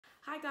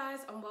Hi guys,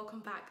 and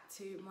welcome back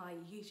to my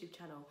YouTube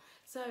channel.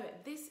 So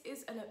this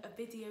is a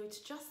video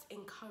to just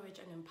encourage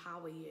and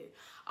empower you.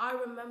 I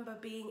remember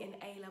being in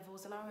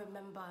A-levels and I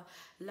remember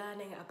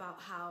learning about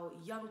how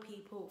young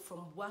people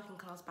from working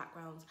class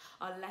backgrounds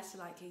are less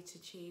likely to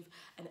achieve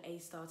an A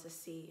star to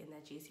C in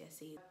their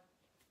GCSE,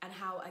 and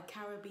how a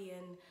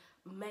Caribbean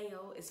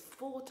male is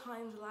 4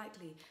 times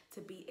likely to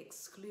be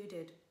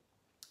excluded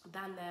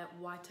than their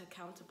whiter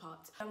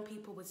counterparts. Young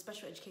people with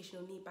special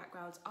educational need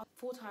backgrounds are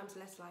 4 times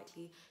less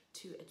likely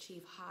to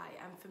achieve high.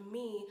 And for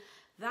me,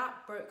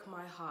 that broke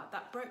my heart.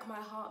 That broke my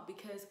heart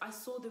because I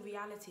saw the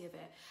reality of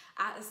it.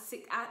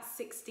 At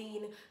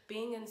 16,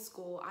 being in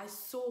school, I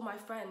saw my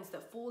friends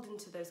that fall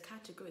into those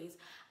categories,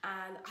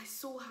 and I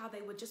saw how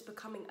they were just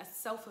becoming a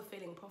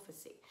self-fulfilling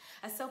prophecy.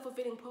 A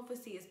self-fulfilling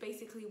prophecy is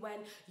basically when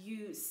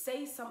you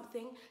say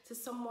something to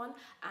someone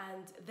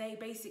and they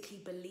basically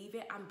believe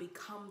it and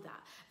become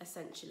that,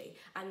 essentially.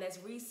 And there's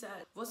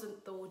research,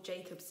 Rosenthal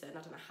Jacobson,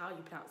 I don't know how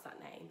you pronounce that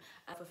name,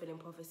 a fulfilling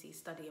prophecy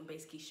study, and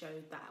basically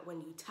showed that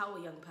when you tell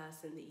a young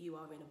person that you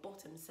are in a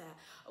bottom set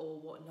or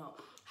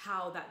whatnot,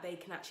 how that they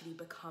can actually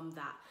become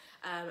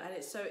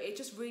that. So it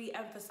just really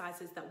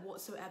emphasizes that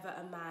whatsoever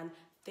a man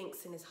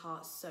thinks in his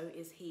heart, so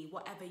is he.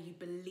 Whatever you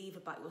believe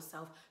about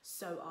yourself,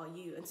 so are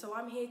you. And so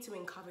I'm here to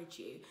encourage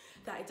you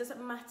that it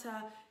doesn't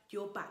matter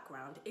your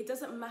background. It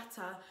doesn't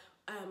matter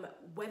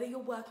whether you're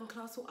working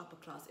class or upper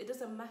class. It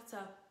doesn't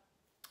matter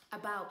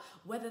about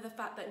whether the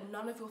fact that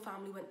none of your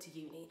family went to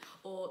uni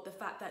or the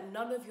fact that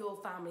none of your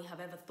family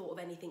have ever thought of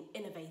anything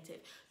innovative.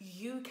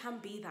 You can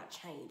be that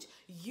change.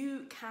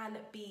 You can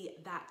be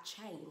that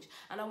change.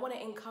 And I want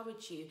to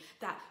encourage you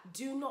that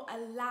do not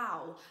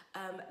allow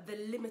the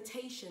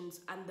limitations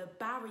and the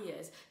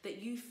barriers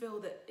that you feel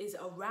that is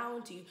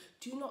around you,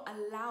 do not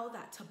allow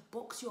that to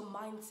box your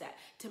mindset,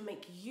 to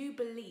make you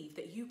believe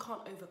that you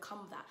can't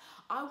overcome that.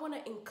 I want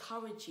to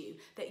encourage you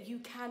that you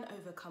can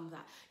overcome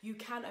that. You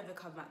can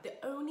overcome that. The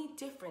only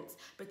difference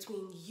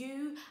between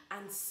you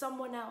and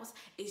someone else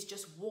is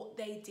just what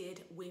they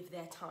did with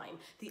their time.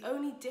 The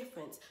only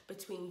difference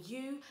between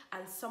you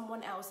and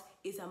someone else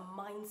is a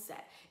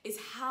mindset, is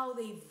how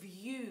they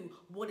view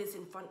what is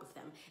in front of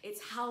them.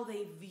 It's how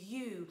they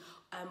view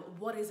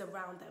what is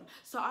around them.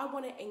 So I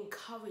want to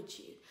encourage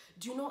you,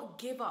 do not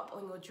give up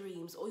on your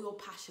dreams or your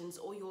passions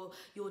or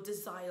your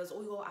desires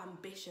or your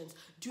ambitions.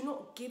 Do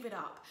not give it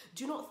up.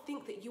 Do not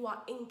think that you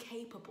are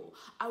incapable.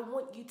 I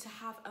want you to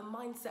have a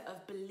mindset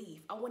of belief.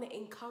 I want to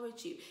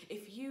encourage you.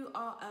 If you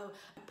are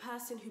a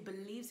person who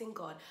believes in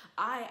God,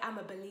 I am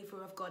a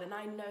believer of God, and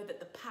I know that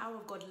the power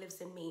of God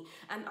lives in me,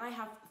 and I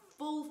have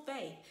full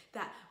faith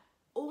that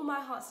all my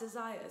heart's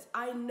desires,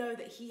 I know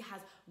that he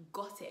has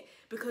got it,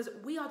 because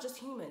we are just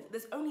humans.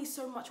 There's only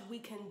so much we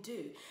can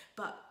do,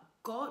 but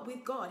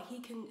with God, he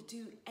can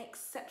do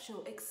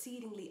exceptional,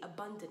 exceedingly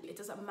abundantly. It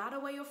doesn't matter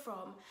where you're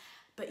from,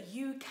 but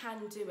you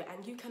can do it,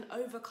 and you can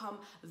overcome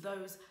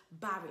those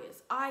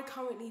barriers. I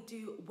currently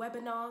do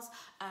webinars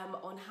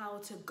on how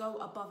to go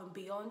above and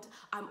beyond.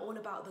 I'm all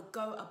about the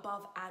go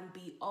above and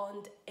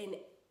beyond in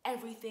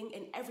everything,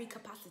 in every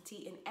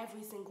capacity, in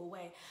every single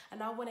way.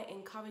 And I want to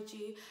encourage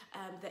you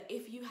that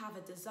if you have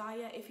a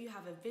desire, if you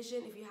have a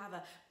vision, if you have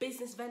a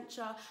business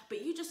venture,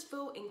 but you just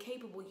feel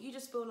incapable, you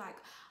just feel like,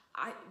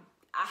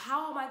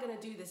 how am I going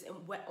to do this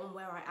on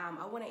where I am?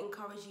 I want to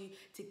encourage you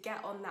to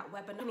get on that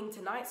webinar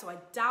tonight. So I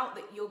doubt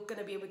that you're going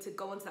to be able to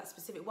go onto that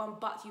specific one,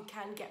 but you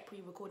can get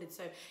pre-recorded.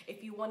 So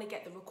if you want to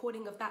get the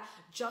recording of that,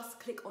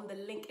 just click on the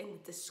link in the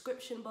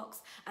description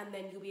box, and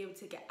then you'll be able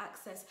to get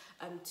access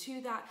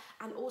to that.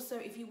 And also,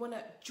 if you want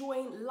to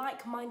join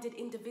like-minded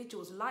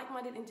individuals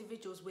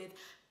with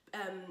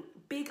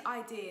big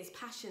ideas,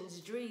 passions,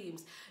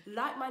 dreams,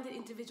 like-minded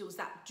individuals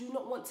that do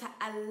not want to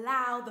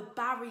allow the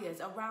barriers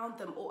around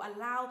them or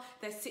allow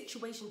their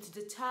situation to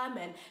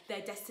determine their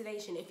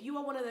destination. If you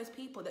are one of those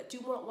people that do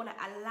not want to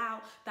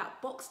allow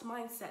that boxed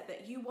mindset,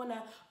 that you want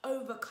to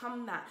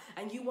overcome that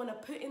and you want to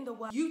put in the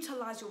work,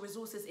 utilize your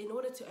resources in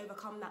order to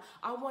overcome that,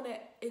 I want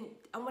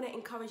to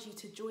encourage you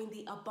to join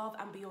the Above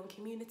and Beyond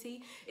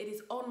community. It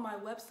is on my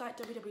website,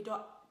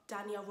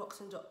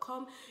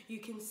 www.danielleroxon.com. You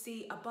can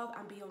see Above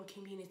and Beyond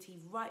community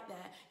right there.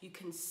 You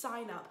can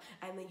sign up,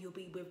 and then you'll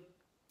be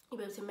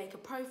able to make a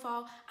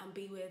profile and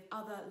be with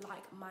other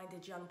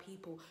like-minded young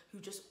people who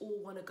just all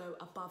want to go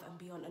above and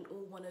beyond and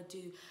all want to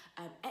do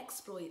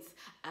exploits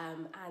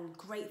and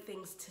great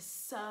things to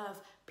serve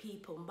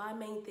people. My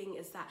main thing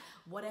is that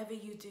whatever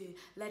you do,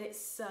 let it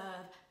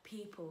serve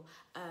people.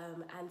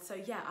 And so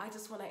yeah, I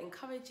just want to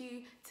encourage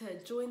you to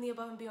join the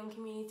Above and Beyond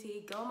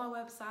community. Go on my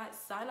website,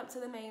 sign up to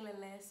the mailing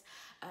list,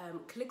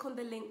 click on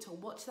the link to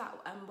watch that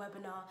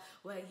webinar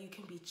where you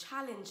can be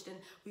challenged, and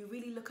we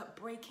really look at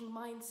breaking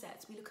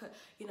mindsets. We look at,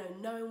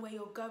 knowing where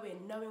you're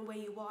going, knowing where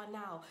you are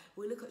now.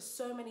 We look at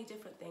so many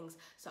different things.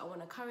 So I want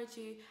to encourage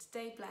you,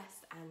 stay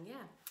blessed, and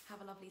yeah,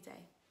 have a lovely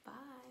day.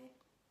 Bye.